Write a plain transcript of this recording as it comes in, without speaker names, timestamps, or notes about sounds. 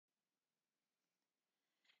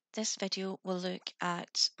This video will look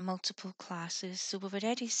at multiple classes. So we've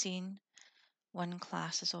already seen one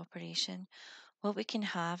class as operation. What we can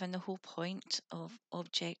have, and the whole point of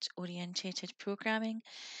object-oriented programming,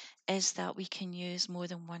 is that we can use more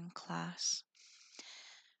than one class.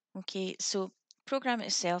 Okay, so program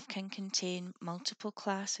itself can contain multiple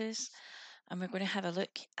classes, and we're going to have a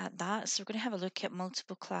look at that. So we're going to have a look at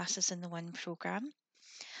multiple classes in the one program.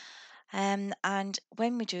 And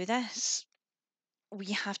when we do this, we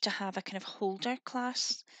have to have a kind of holder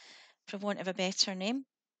class, for want of a better name.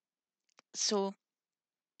 So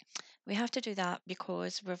we have to do that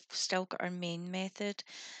because we've still got our main method,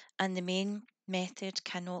 and the main method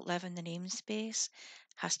cannot live in the namespace,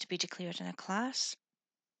 has to be declared in a class.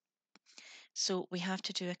 So we have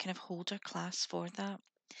to do a kind of holder class for that.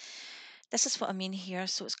 This is what I mean here.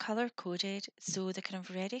 So it's color coded. So the kind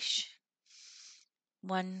of reddish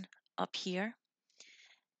one up here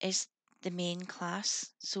is the main class.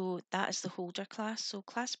 So that is the holder class. So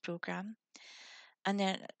class program. And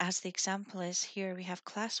then as the example is here, we have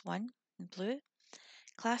class 1 in blue,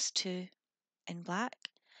 class 2 in black,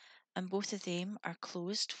 and both of them are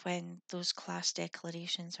closed when those class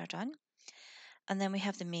declarations are done. And then we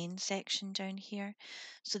have the main section down here.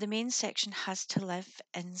 So the main section has to live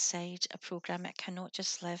inside a program. It cannot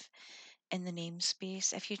just live in the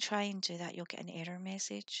namespace. If you try and do that, you'll get an error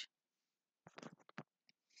message.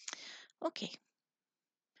 Okay,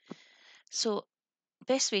 so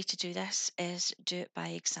best way to do this is do it by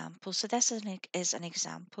example. So this is an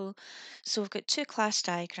example. So we've got two class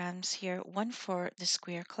diagrams here, one for the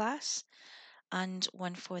square class and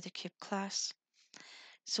one for the cube class.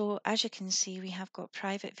 So as you can see, we have got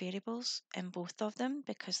private variables in both of them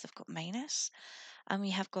because they've got minus, and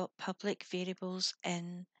we have got public variables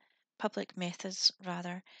in public methods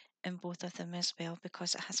rather in both of them as well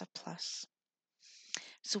because it has a plus.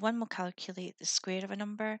 So one will calculate the square of a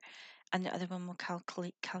number, and the other one will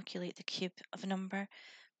calculate the cube of a number,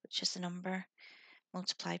 which is the number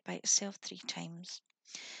multiplied by itself 3 times.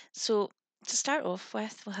 So to start off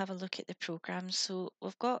with, we'll have a look at the program. So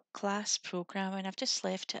we've got class program, and I've just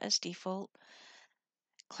left it as default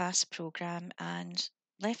class program and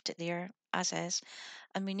left it there as is.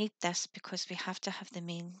 And we need this because we have to have the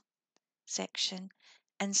main section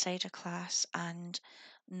inside a class and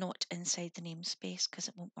not inside the namespace because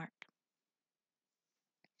it won't work.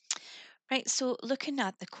 Right, so looking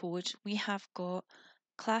at the code, we have got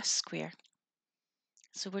class square.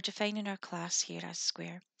 So we're defining our class here as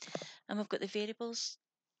square. And we've got the variables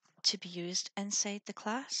to be used inside the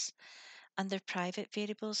class, and they're private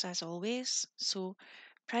variables as always. So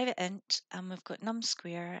private int, and we've got num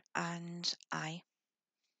square and I.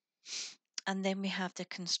 And then we have the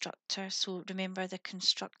constructor. So remember, the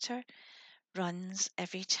constructor runs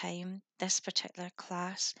every time this particular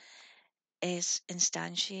class is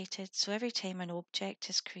instantiated. So every time an object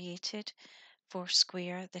is created for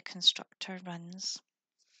square, the constructor runs.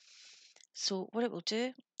 So what it will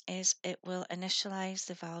do is it will initialize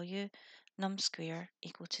the value num square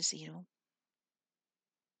equal to 0.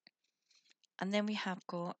 And then we have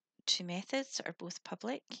got two methods that are both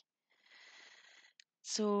public.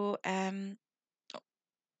 So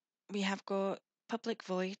we have got public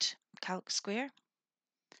void calc square,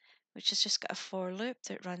 which has just got a for loop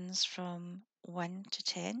that runs from 1 to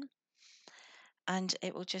 10. And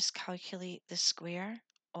it will just calculate the square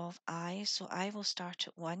of I. So I will start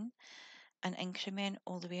at 1 and increment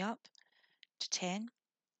all the way up to 10.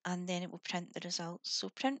 And then it will print the results. So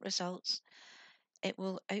print results, it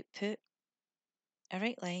will output a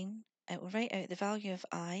right line. It will write out the value of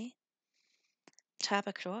I, tab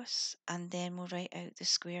across, and then we'll write out the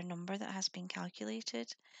square number that has been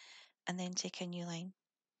calculated, and then take a new line.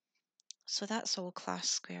 So that's all class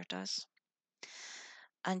square does.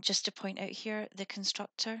 And just to point out here, the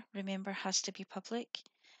constructor, remember, has to be public,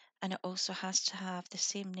 and it also has to have the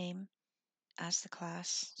same name as the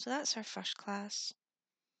class. So that's our first class.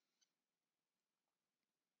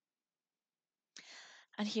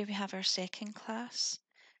 And here we have our second class.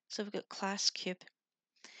 So we've got class cube.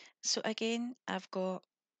 So again, I've got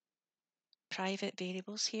private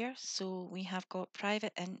variables here. So we have got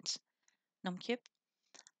private int numcube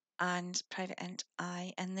and private int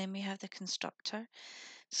I, and then we have the constructor.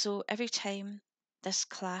 So every time this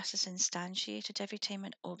class is instantiated, every time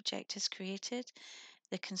an object is created,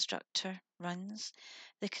 the constructor runs.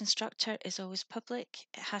 The constructor is always public.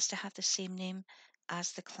 It has to have the same name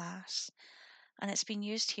as the class. And it's been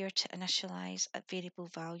used here to initialize a variable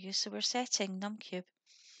value. So we're setting numcube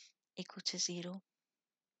equal to 0.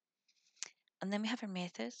 And then we have our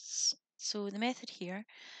methods. So the method here,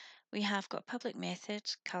 we have got a public method,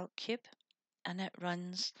 calccube, and it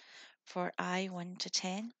runs for I 1 to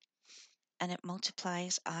 10, and it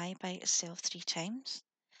multiplies I by itself 3 times,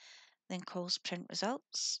 then calls print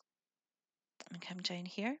results. And come down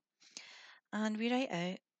here, and we write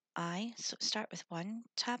out I, so start with 1,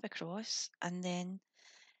 tab across, and then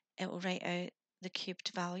it will write out the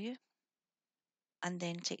cubed value, and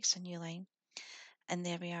then takes a new line. And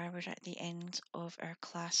there we are, we're at the end of our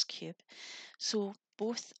class cube. So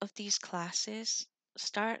both of these classes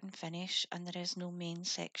start and finish, and there is no main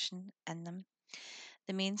section in them.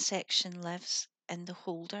 The main section lives in the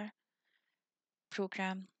holder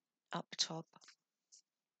program up top.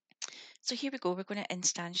 So here we go, we're going to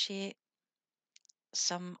instantiate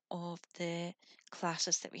some of the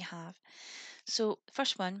classes that we have. So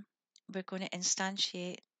first one, we're going to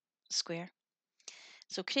instantiate square.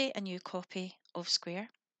 So create a new copy of square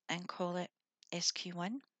and call it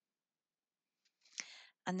SQ1.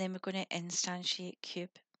 And then we're going to instantiate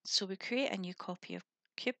cube. So we create a new copy of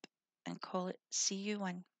cube and call it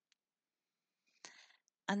CU1.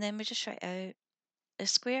 And then we just write out the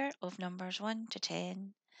square of numbers 1 to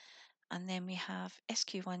 10. And then we have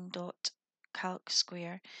SQ1 dot calc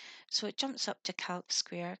square. So it jumps up to calc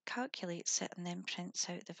square, calculates it, and then prints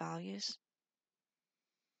out the values.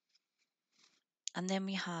 And then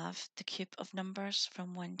we have the cube of numbers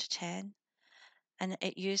from 1 to 10. And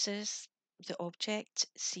it uses the object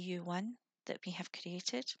CU1 that we have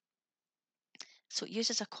created. So it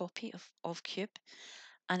uses a copy of cube,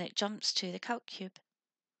 and it jumps to the calc cube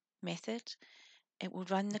method. It will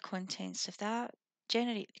run the contents of that,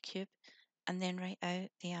 generate the cube, and then write out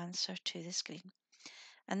the answer to the screen.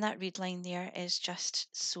 And that read line there is just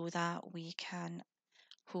so that we can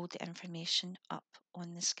hold the information up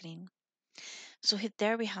on the screen. So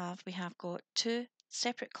there we have got two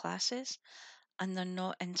separate classes, and they're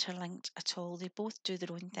not interlinked at all. They both do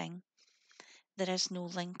their own thing. There is no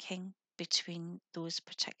linking between those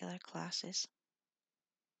particular classes.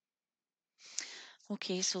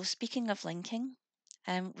 Okay, so speaking of linking,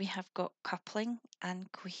 we have got coupling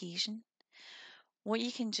and cohesion. What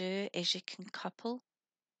you can do is you can couple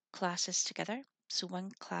classes together, so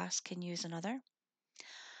one class can use another,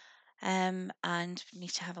 and we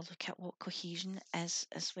need to have a look at what cohesion is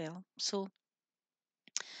as well. So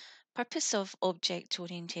purpose of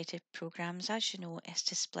object-oriented programs, as you know, is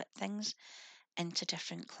to split things into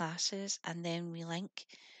different classes, and then we link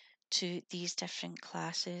to these different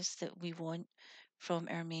classes that we want from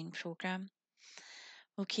our main program.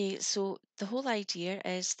 Okay, so the whole idea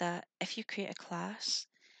is that if you create a class,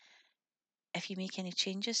 if you make any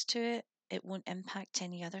changes to it, it won't impact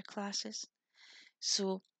any other classes.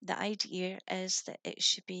 So the idea is that it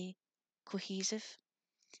should be cohesive.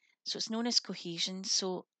 So it's known as cohesion.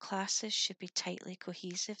 So classes should be tightly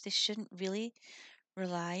cohesive. They shouldn't really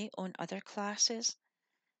rely on other classes.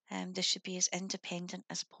 They should be as independent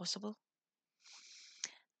as possible.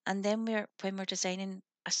 And then when we're designing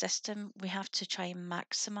a system, we have to try and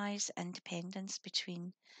maximize independence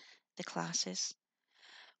between the classes.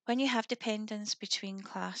 When you have dependence between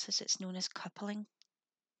classes, it's known as coupling.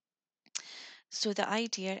 So the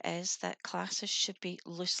idea is that classes should be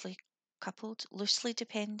loosely coupled, loosely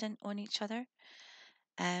dependent on each other,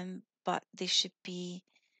 but they should be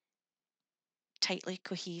tightly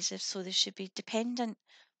cohesive. So they should be dependent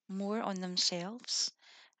more on themselves,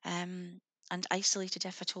 and isolated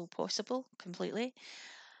if at all possible, completely.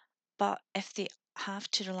 But if they have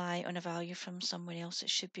to rely on a value from somewhere else, it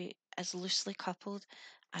should be as loosely coupled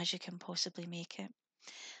as you can possibly make it.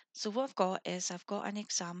 So what I've got is I've got an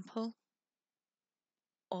example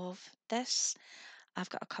of this. I've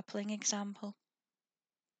got a coupling example.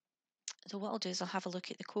 So what I'll do is I'll have a look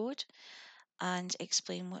at the code and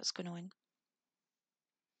explain what's going on.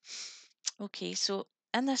 Okay, so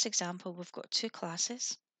in this example, we've got two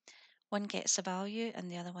classes. One gets a value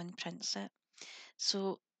and the other one prints it.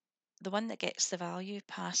 So the one that gets the value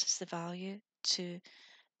passes the value to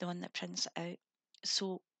the one that prints it out.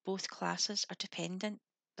 So both classes are dependent,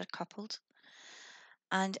 they're coupled.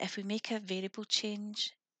 And if we make a variable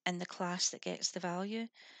change in the class that gets the value,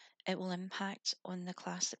 it will impact on the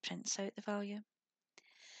class that prints out the value.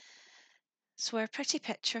 So our pretty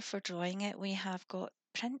picture for drawing it, we have got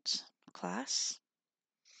print class.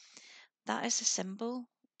 That is the symbol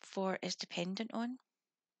for is dependent on.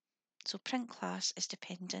 So print class is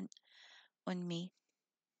dependent on me,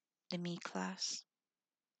 the me class.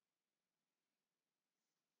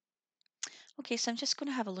 Okay, so I'm just going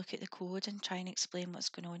to have a look at the code and try and explain what's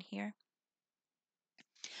going on here.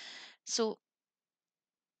 So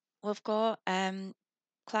we've got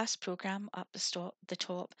class program up the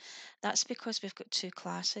top. That's because we've got two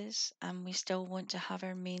classes and we still want to have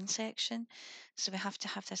our main section. So we have to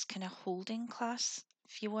have this kind of holding class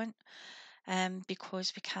if you want,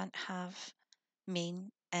 because we can't have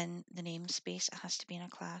main in the namespace. It has to be in a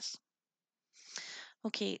class.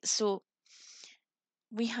 Okay, so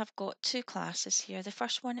we have got two classes here. The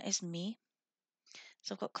first one is me.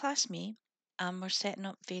 So I've got class me, and we're setting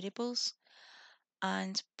up variables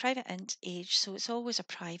and private int age. So it's always a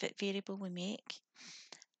private variable we make.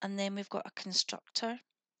 And then we've got a constructor.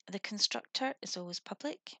 The constructor is always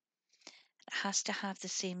public. It has to have the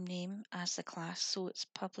same name as the class. So it's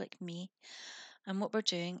public me. And what we're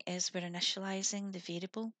doing is we're initializing the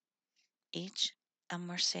variable age and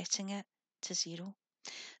we're setting it to 0.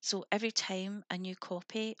 So every time a new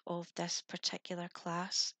copy of this particular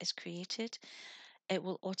class is created, it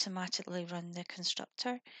will automatically run the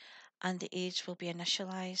constructor and the age will be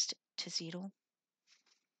initialized to 0.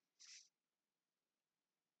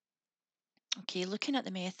 Okay, looking at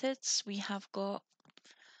the methods, we have got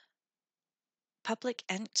public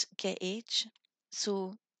int getAge.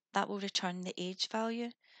 So that will return the age value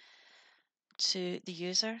to the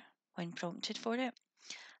user when prompted for it.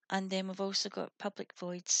 And then we've also got public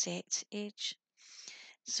void set age.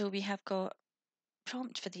 So we have got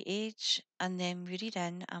prompt for the age, and then we read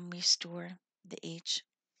in and we store the age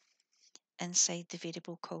inside the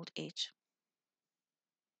variable called age.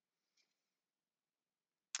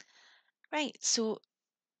 Right, so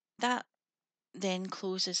that then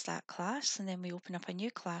closes that class, and then we open up a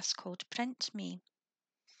new class called printMe.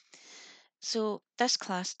 So this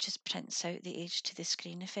class just prints out the age to the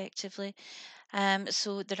screen effectively.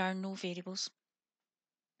 So there are no variables.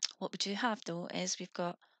 What we do have though is we've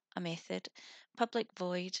got a method, public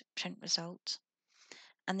void print result,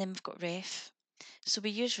 and then we've got ref. So we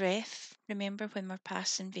use ref, remember, when we're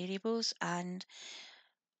passing variables, and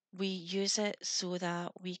we use it so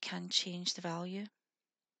that we can change the value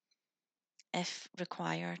if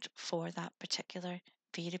required for that particular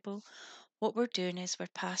variable. What we're doing is we're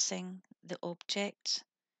passing the object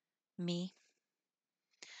me,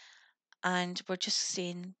 and we're just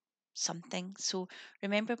saying something. So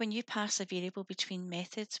remember, when you pass a variable between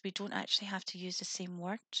methods, we don't actually have to use the same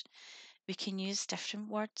word. We can use different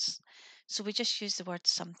words. So we just use the word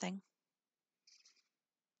something.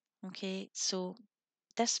 Okay, so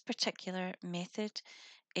this particular method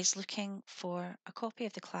is looking for a copy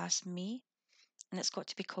of the class me, and it's got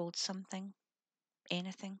to be called something,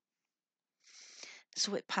 anything.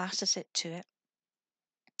 So it passes it to it,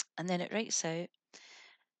 and then it writes out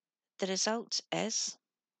the result is,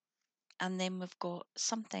 and then we've got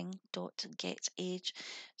something dot get age.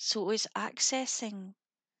 So it's accessing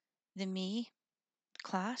the me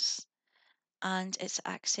class, and it's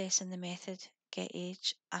accessing the method get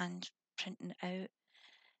age and printing out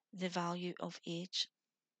the value of age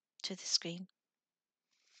to the screen.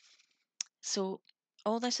 So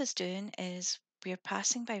all this is doing is we're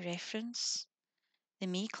passing by reference the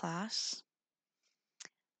me class,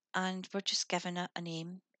 and we're just giving it a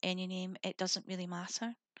name, any name. It doesn't really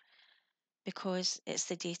matter because it's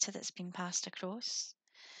the data that's been passed across.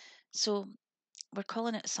 So we're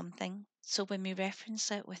calling it something. So when we reference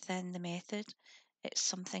it within the method, it's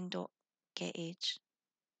something dot get age.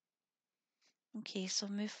 Okay, so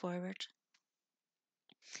move forward.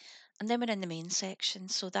 And then we're in the main section.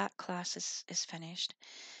 So that class is finished.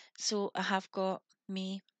 So I have got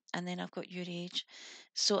me, and then I've got your age.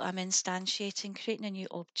 So I'm instantiating, creating a new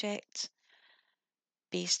object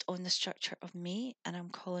based on the structure of me, and I'm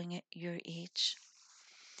calling it your age.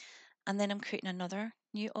 And then I'm creating another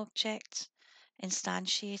new object,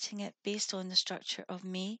 instantiating it based on the structure of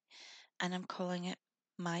me, and I'm calling it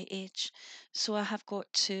my age. So I have got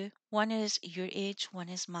two. One is your age, one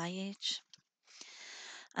is my age.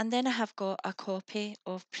 And then I have got a copy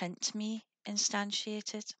of print me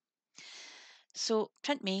instantiated. So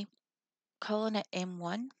print me, calling it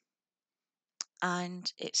M1,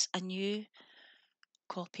 and it's a new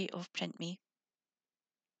copy of print me.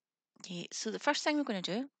 Okay, so the first thing we're going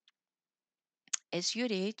to do is your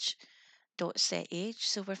age dot set age.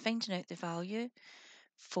 So we're finding out the value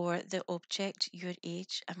for the object your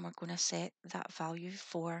age, and we're going to set that value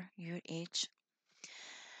for your age.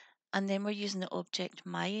 And then we're using the object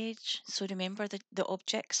my age. So remember, the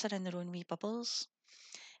objects are in their own wee bubbles.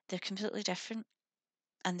 They're completely different,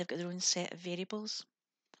 and they've got their own set of variables.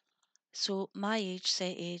 So my age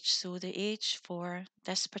set age, so the age for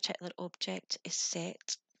this particular object is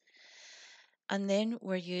set. And then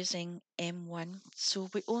we're using M1. So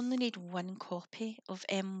we only need one copy of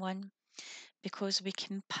M1 because we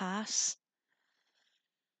can pass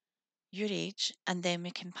your age and then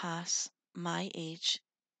we can pass my age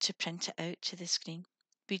to print it out to the screen.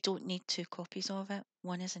 We don't need two copies of it,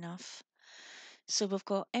 one is enough. So we've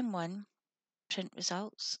got M1 print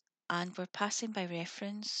results, and we're passing by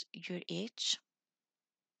reference your age.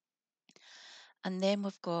 And then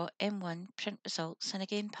we've got M1 print results, and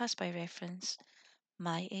again pass by reference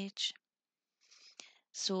my age.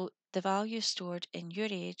 So the value stored in your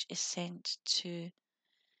age is sent to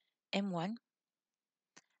M1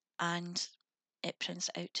 and it prints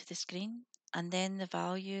out to the screen. And then the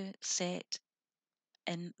value set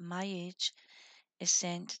in my age is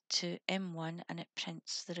sent to M1 and it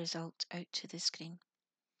prints the result out to the screen.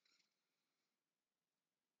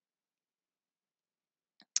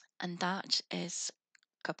 And that is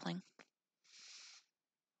coupling.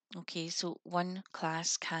 Okay, so one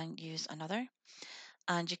class can use another,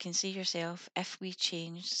 and you can see yourself if we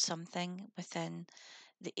change something within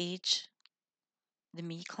the age, the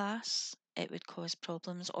me class, it would cause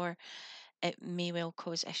problems, or it may well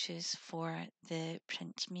cause issues for the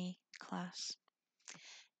print me class.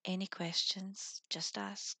 Any questions, just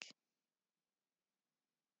ask.